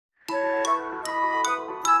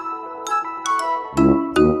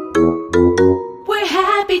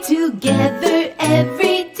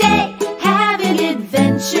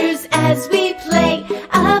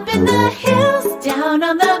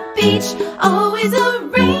always a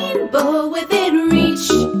rainbow within reach.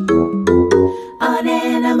 On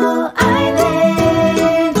Animal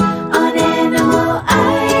Island, on Animal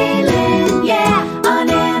Island, yeah, on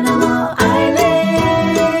Animal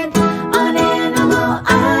Island, on Animal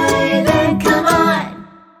Island, come on.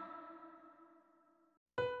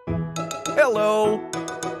 Hello.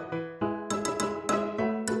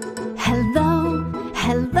 Hello,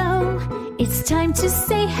 hello, it's time to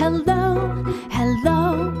say hello.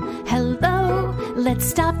 Hello, hello, let's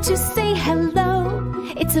stop to say hello.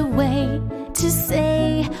 It's a way to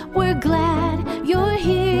say we're glad you're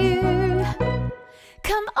here.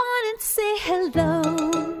 Come on and say hello.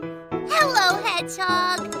 Hello,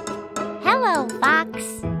 Hedgehog. Hello, Fox.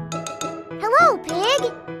 Hello, Pig.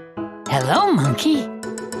 Hello, Monkey.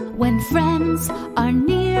 When friends are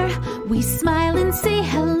near, we smile and say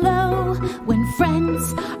hello. When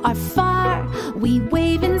friends are far, we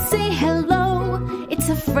wave and say hello. It's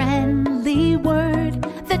a friendly word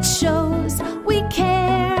that shows we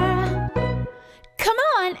care. Come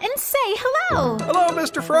on and say hello. Hello,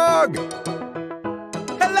 Mr. Frog.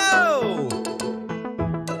 Hello.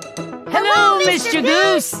 Hello, Mr.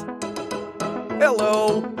 Goose.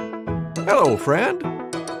 Hello. Hello, friend.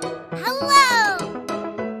 Hello.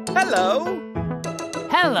 Hello.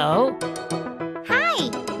 Hello. Hi,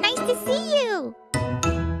 nice to see you.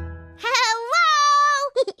 Hello.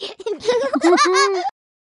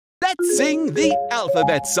 Let's sing the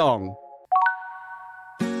alphabet song.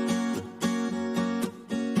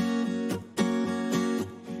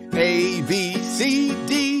 A, B, C,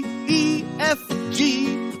 D, E, F,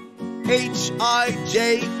 G, H, I,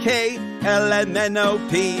 J, K, L, M, N, O,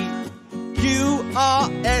 P, Q, R,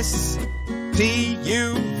 S, T,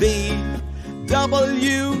 U, V,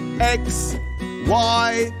 W, X,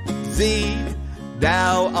 Y, Z.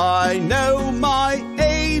 Now I know my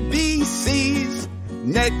ABCs.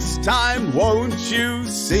 Next time, won't you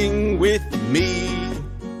sing with me?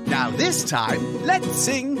 Now this time, let's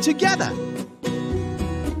sing together.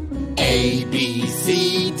 A, B,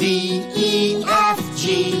 C, D, E, F,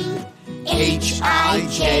 G, H, I,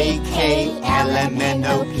 J, K, L, M, N,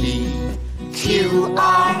 O, P, Q,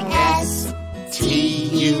 R, S, T,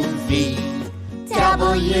 U, V,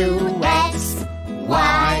 W, X,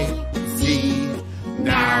 Y, Z.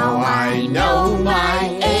 Now I know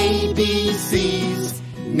my ABCs.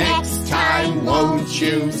 Next time, won't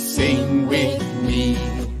you sing with me?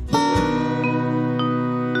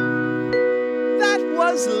 That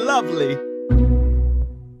was lovely.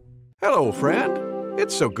 Hello, friend.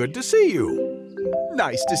 It's so good to see you.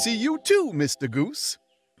 Nice to see you too, Mr. Goose.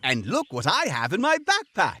 And look what I have in my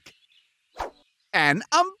backpack. An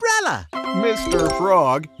umbrella. Mr.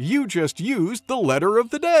 Frog, you just used the letter of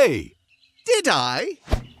the day. Did I?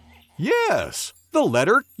 Yes, the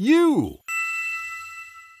letter U.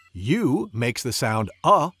 U makes the sound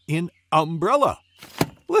in umbrella.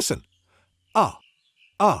 Listen.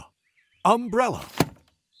 Umbrella.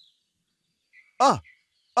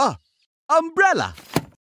 Umbrella.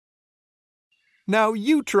 Now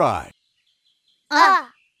you try. Umbrella.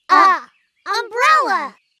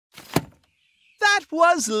 That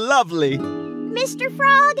was lovely. Mr.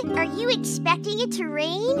 Frog, are you expecting it to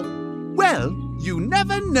rain? Well, you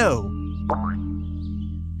never know.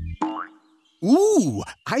 Ooh,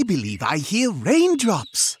 I believe I hear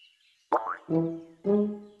raindrops. Those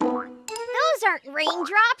aren't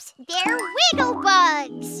raindrops, they're wiggle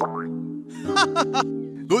bugs.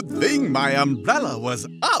 Good thing my umbrella was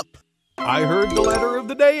up. I heard the letter of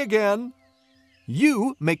the day again.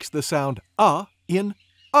 U makes the sound in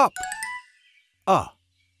up. Up.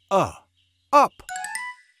 Up.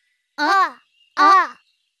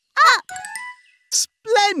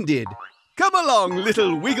 Splendid! Come along,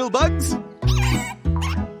 little wigglebugs.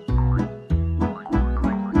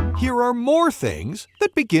 Here are more things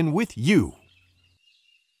that begin with U.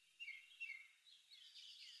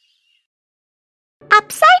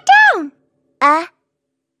 Upside down.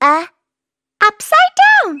 Upside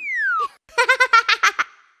down.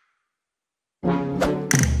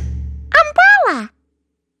 Umbrella.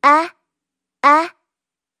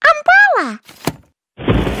 Umbrella.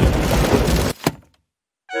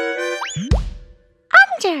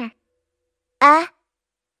 Under. Under.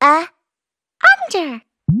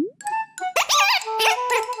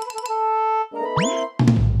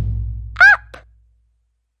 Up.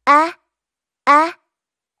 Up.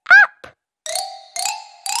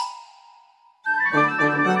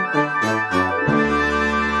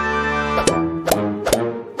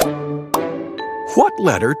 What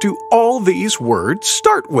letter do all these words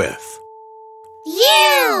start with?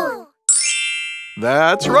 U.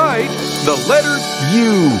 That's right, the letter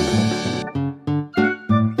U.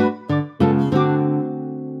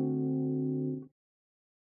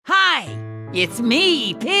 It's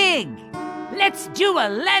me, Pig. Let's do a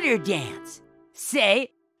letter dance. Say,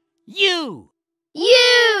 U.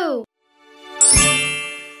 U.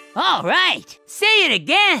 All right, say it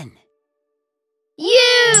again.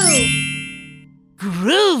 U.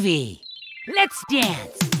 Groovy. Let's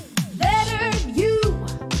dance. Letter U.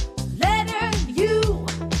 Letter U.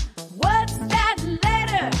 What's that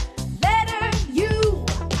letter? Letter U.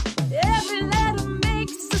 Every letter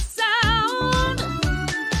makes a sound.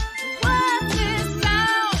 What's this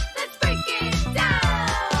sound? Let's break it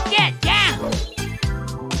down. Get down.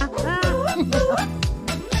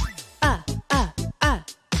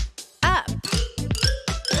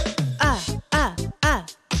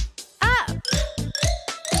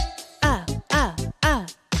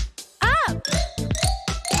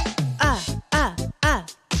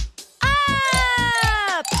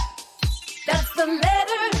 That's the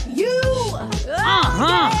letter U.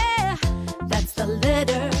 Uh-huh. Yeah. That's the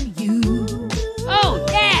letter U. Oh,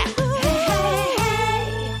 yeah. Hey, hey,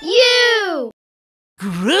 hey. U.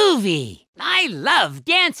 Groovy. I love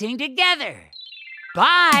dancing together.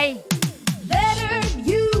 Bye. Letter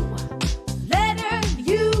U. Letter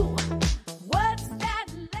U. What's that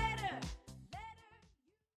letter?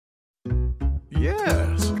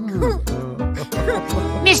 Yes.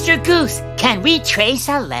 Mr. Goose, can we trace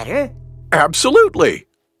a letter? Absolutely.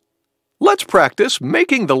 Let's practice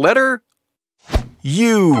making the letter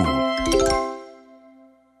U.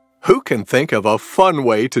 Who can think of a fun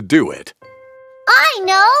way to do it? I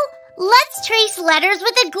know. Let's trace letters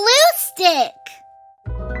with a glue stick.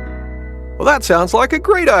 Well, that sounds like a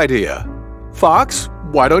great idea. Fox,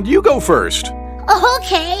 why don't you go first?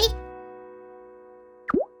 Okay.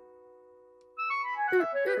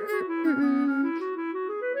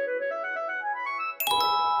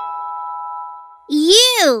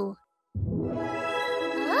 U.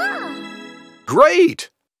 Great!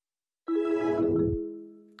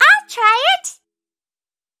 I'll try it.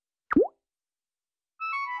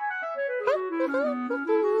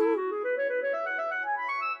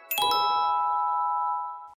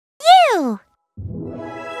 U.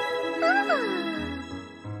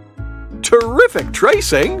 Terrific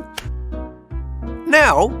tracing!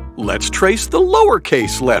 Now, let's trace the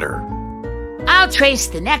lowercase letter. I'll trace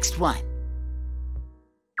the next one.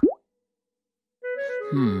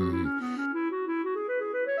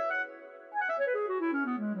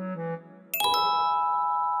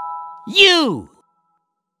 U.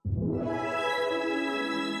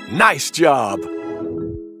 Nice job! I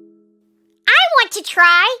want to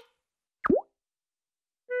try.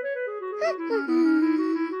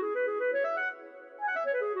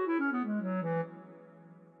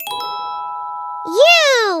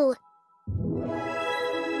 U.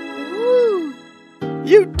 Ooh.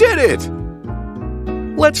 You did it!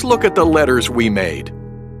 Let's look at the letters we made.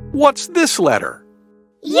 What's this letter?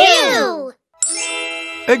 U.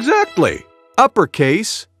 Exactly.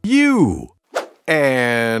 Uppercase U.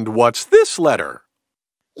 And what's this letter?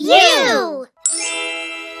 U.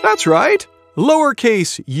 That's right.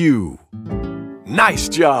 Lowercase u. Nice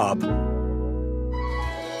job.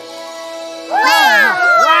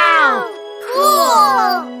 Wow!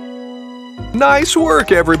 Cool! Nice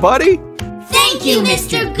work, everybody. Thank you,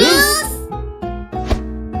 Mr. Goose!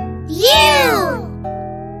 U!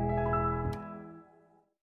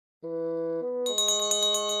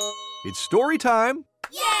 It's story time.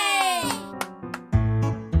 Yay!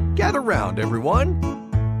 Gather round, everyone.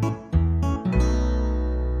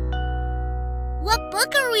 What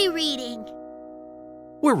book are we reading?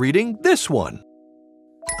 We're reading this one.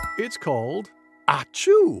 It's called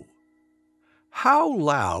Achoo. How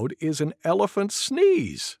loud is an elephant's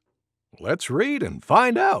sneeze? Let's read and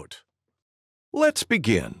find out. Let's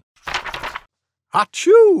begin.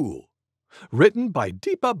 Achoo! Written by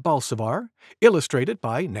Deepa Balsavar, illustrated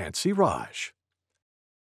by Nancy Raj.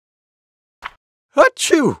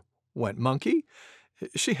 Achoo! Went Monkey.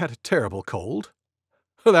 She had a terrible cold.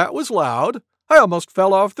 That was loud. I almost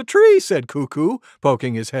fell off the tree, said Cuckoo,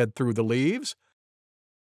 poking his head through the leaves.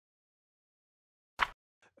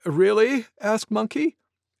 Really? Asked Monkey.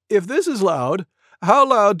 If this is loud, how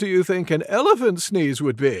loud do you think an elephant sneeze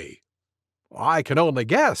would be? I can only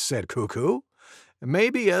guess, said Cuckoo.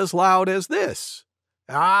 Maybe as loud as this.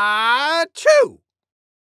 Achoo!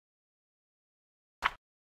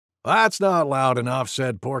 That's not loud enough,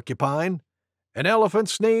 said Porcupine. An elephant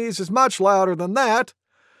sneeze is much louder than that.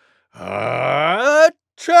 Achoo!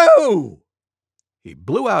 He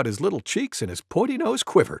blew out his little cheeks and his pointy nose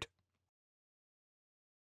quivered.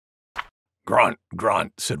 Grunt,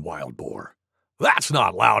 grunt, said Wild Boar. That's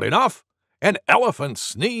not loud enough. An elephant's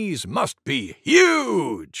sneeze must be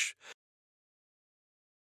huge.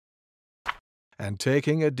 and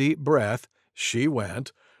taking a deep breath, she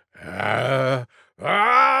went, "Achoo!"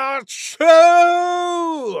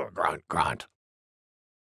 Grunt, grunt.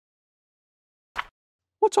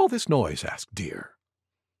 "What's all this noise?" asked Deer.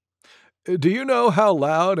 "Do you know how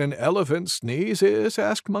loud an elephant sneeze is?"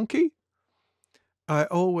 asked Monkey. "I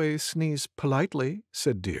always sneeze politely,"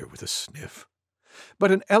 said Deer with a sniff.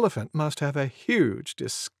 "But an elephant must have a huge,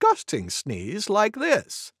 disgusting sneeze like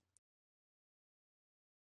this."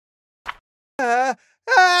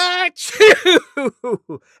 Achoo!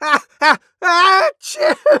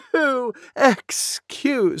 Achoo!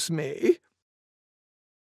 Excuse me.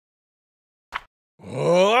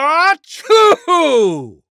 Achoo!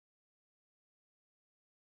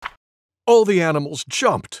 All the animals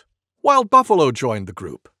jumped. Wild Buffalo joined the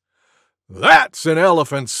group. "That's an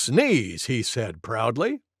elephant sneeze," he said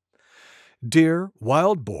proudly. Deer,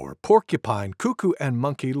 Wild Boar, Porcupine, Cuckoo, and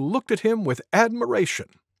Monkey looked at him with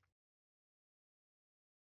admiration.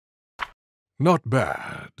 "Not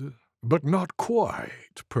bad, but not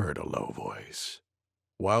quite," purred a low voice.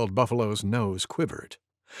 Wild Buffalo's nose quivered.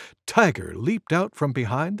 Tiger leaped out from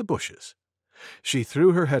behind the bushes. She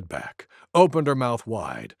threw her head back, opened her mouth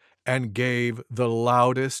wide, and gave the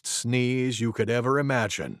loudest sneeze you could ever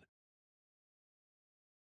imagine.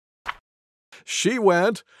 She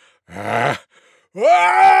went, "Achoo!"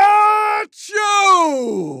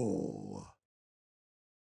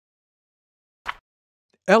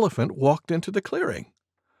 Elephant walked into the clearing.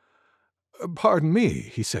 "Pardon me,"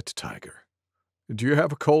 he said to Tiger. "Do you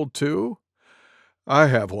have a cold too? I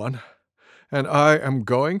have one, and I am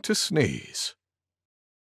going to sneeze."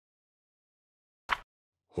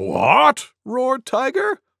 "What?" roared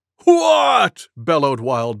Tiger. "What?" bellowed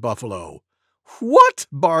Wild Buffalo. "What?"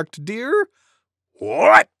 barked Deer.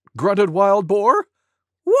 "What?" grunted Wild Boar.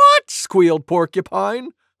 "What?" squealed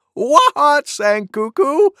Porcupine. "What?" sang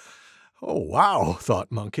Cuckoo. "Oh, wow,"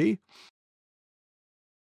 thought Monkey.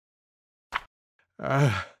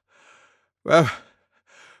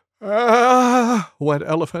 Went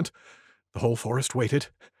Elephant. The whole forest waited.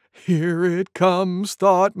 "Here it comes,"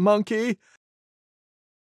 thought Monkey.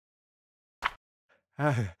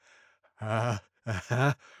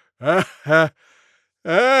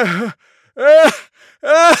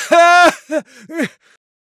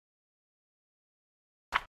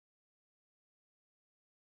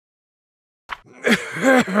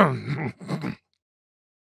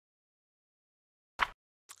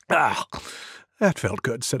 That felt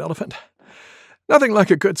good," said Elephant. "Nothing like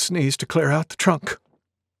a good sneeze to clear out the trunk."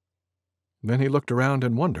 Then he looked around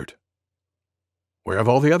and wondered, where have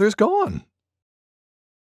all the others gone?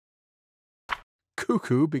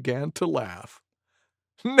 Cuckoo began to laugh.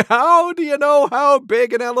 "Now do you know how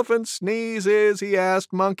big an elephant sneeze is?" he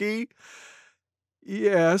asked Monkey.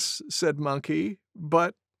 "Yes," said Monkey,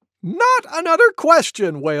 "but—" "Not another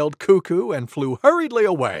question!" wailed Cuckoo and flew hurriedly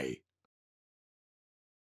away.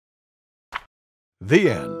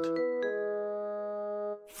 The end.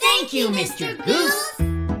 Thank you, Mr. Goose.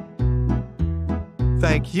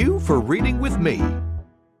 Thank you for reading with me.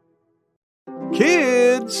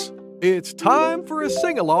 Kids, it's time for a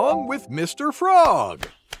sing-along with Mr. Frog.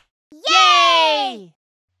 Yay!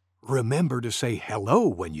 Remember to say hello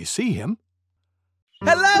when you see him.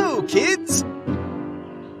 Hello, kids!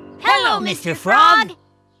 Hello, Mr. Frog.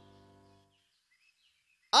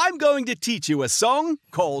 I'm going to teach you a song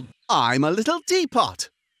called I'm a Little Teapot.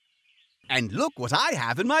 And look what I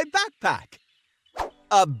have in my backpack.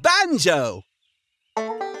 A banjo!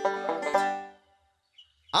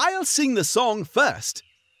 I'll sing the song first,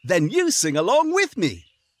 then you sing along with me.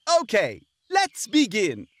 Okay, let's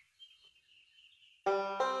begin.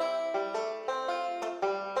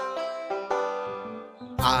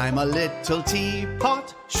 I'm a little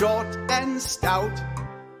teapot, short and stout.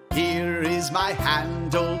 Here is my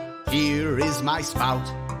handle, here is my spout.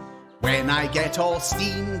 When I get all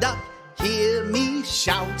steamed up, hear me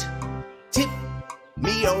shout. Tip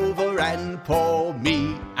me over and pour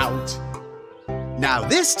me out. Now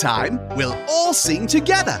this time, we'll all sing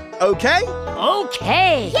together, okay?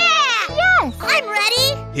 Okay. Yeah! Yes! I'm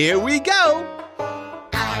ready! Here we go!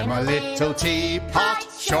 I'm a little teapot,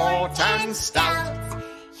 short and stout.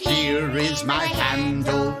 Here is my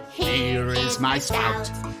handle, here is my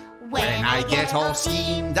spout. When I get all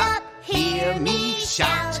steamed up, hear me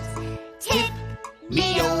shout. Tip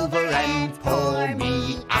me over and pour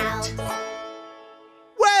me out.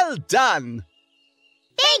 Well done!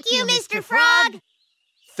 Thank you, Mr. Frog!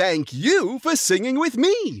 Thank you for singing with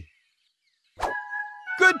me.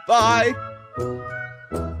 Goodbye.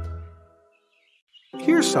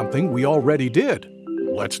 Here's something we already did.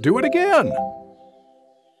 Let's do it again.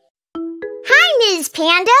 Hi, Ms.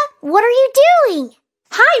 Panda. What are you doing?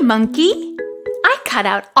 Hi, Monkey. I cut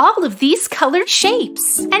out all of these colored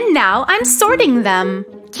shapes, and now I'm sorting them.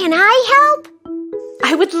 Can I help?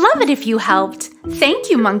 I would love it if you helped. Thank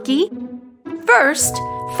you, Monkey. First,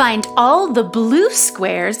 find all the blue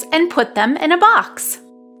squares and put them in a box.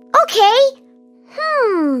 Okay.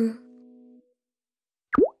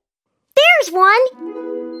 There's one.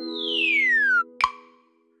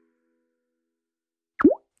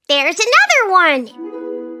 There's another one.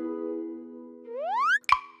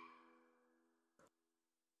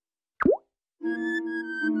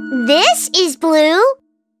 This is blue.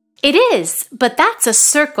 It is, but that's a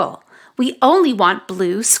circle. We only want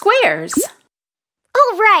blue squares.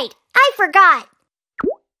 Oh, right. I forgot.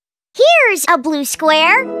 Here's a blue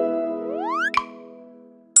square.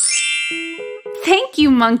 Thank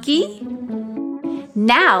you, Monkey.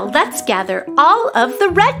 Now let's gather all of the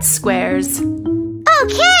red squares.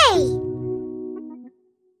 Okay.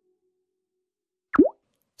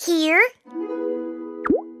 Here.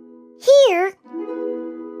 Here.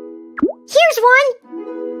 Here's one.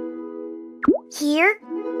 Here.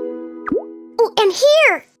 Oh, and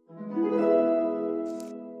here.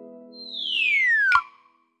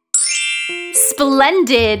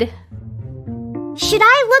 Splendid! Should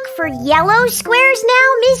I look for yellow squares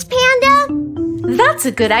now, Miss Panda? That's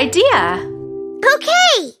a good idea.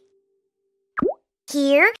 Okay.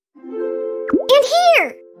 Here. And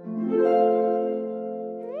here.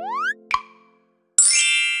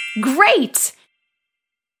 Great!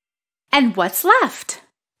 And what's left?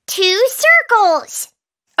 2 circles.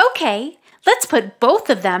 Okay, let's put both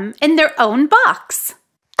of them in their own box.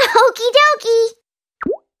 Okie dokie.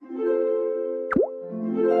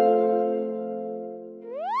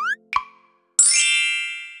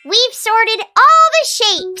 We've sorted all the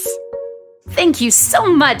shapes. Thank you so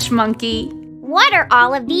much, Monkey. What are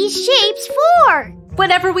all of these shapes for?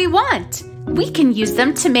 Whatever we want. We can use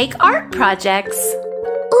them to make art projects.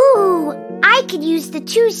 Ooh, I could use the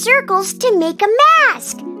 2 circles to make a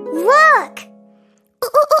mask. Look.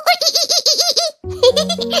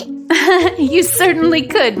 You certainly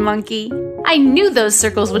could, Monkey. I knew those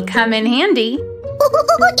circles would come in handy.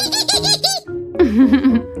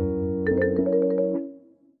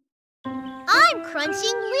 I'm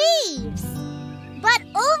crunching leaves, but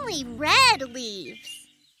only red leaves.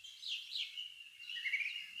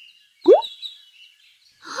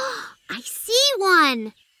 I see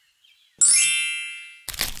one.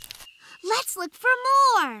 Let's look for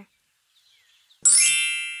more.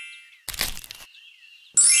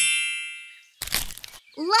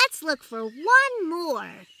 Let's look for one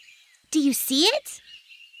more. Do you see it?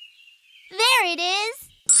 There it is.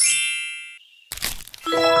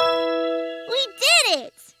 We did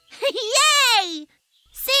it! Yay!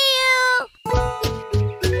 See you!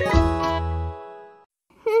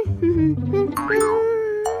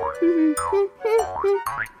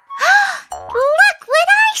 Look what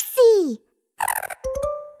I see!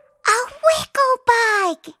 A wiggle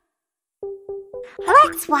bug!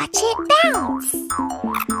 Let's watch it bounce.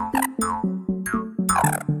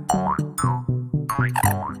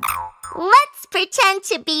 Let's pretend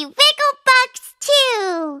to be wiggle bugs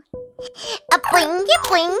too. A bling a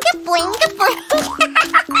bling a bling a bling.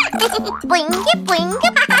 Bling a bling a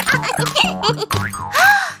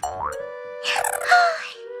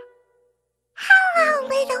Hello,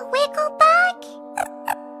 little wiggle bug.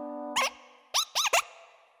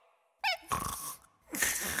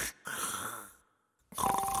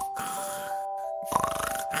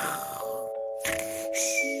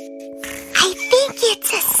 I think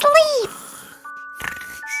it's asleep.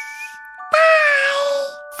 Bye.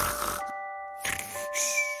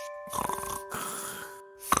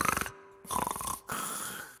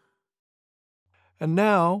 And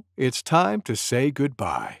now it's time to say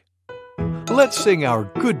goodbye. Let's sing our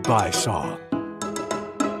goodbye song.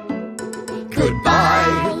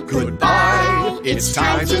 Goodbye, goodbye, it's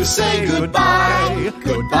time to say goodbye.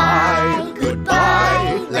 Goodbye,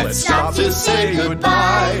 goodbye, let's stop to say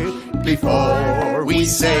goodbye before we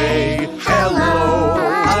say hello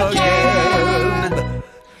again.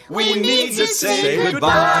 We need to say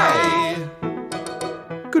goodbye.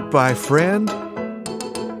 Goodbye, friend.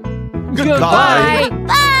 Goodbye.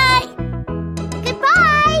 Bye.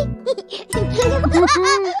 Goodbye.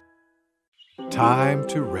 Time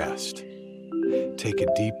to rest. Take a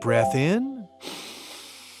deep breath in.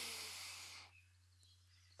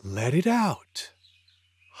 Let it out.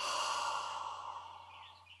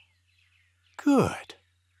 Good.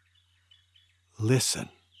 Listen.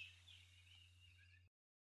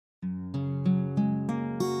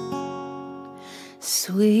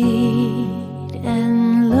 Sweet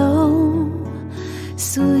and low,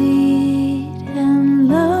 sweet and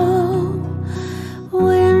low,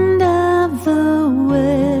 wind of the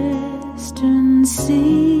western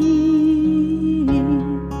sea.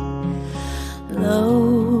 Low,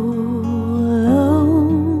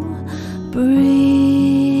 low,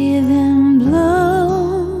 breathe and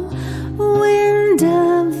blow, wind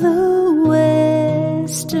of the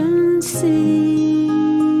western sea.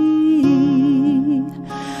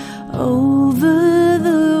 Over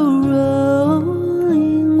the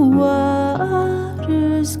rolling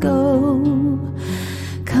waters go,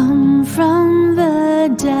 come from the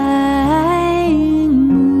dying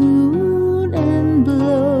moon and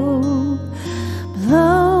blow,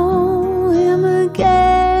 blow him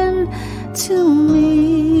again to me.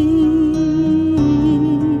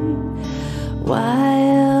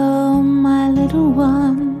 While my little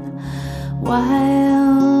one,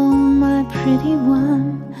 while my pretty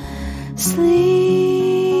one sleeps.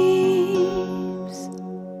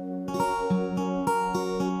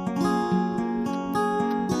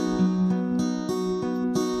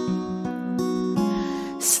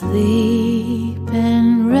 Sleep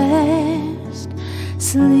and rest,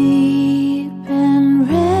 sleep and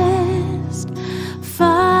rest.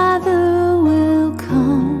 Father will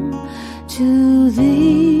come to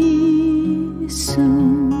thee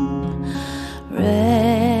soon.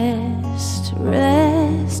 Rest,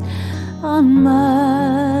 rest on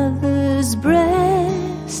mother's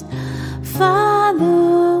breast.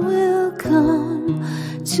 Father will come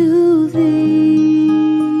to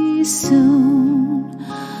thee soon.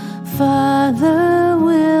 Father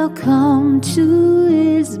will come to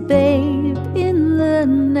his babe in the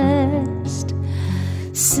nest.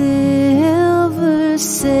 Silver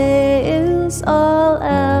sails all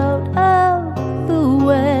out of the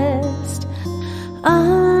west,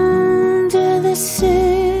 under the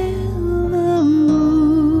silver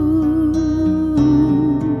moon.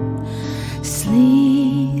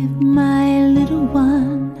 Sleep, my little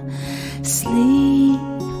one, sleep,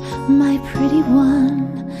 my pretty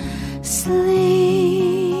one,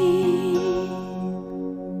 sleep.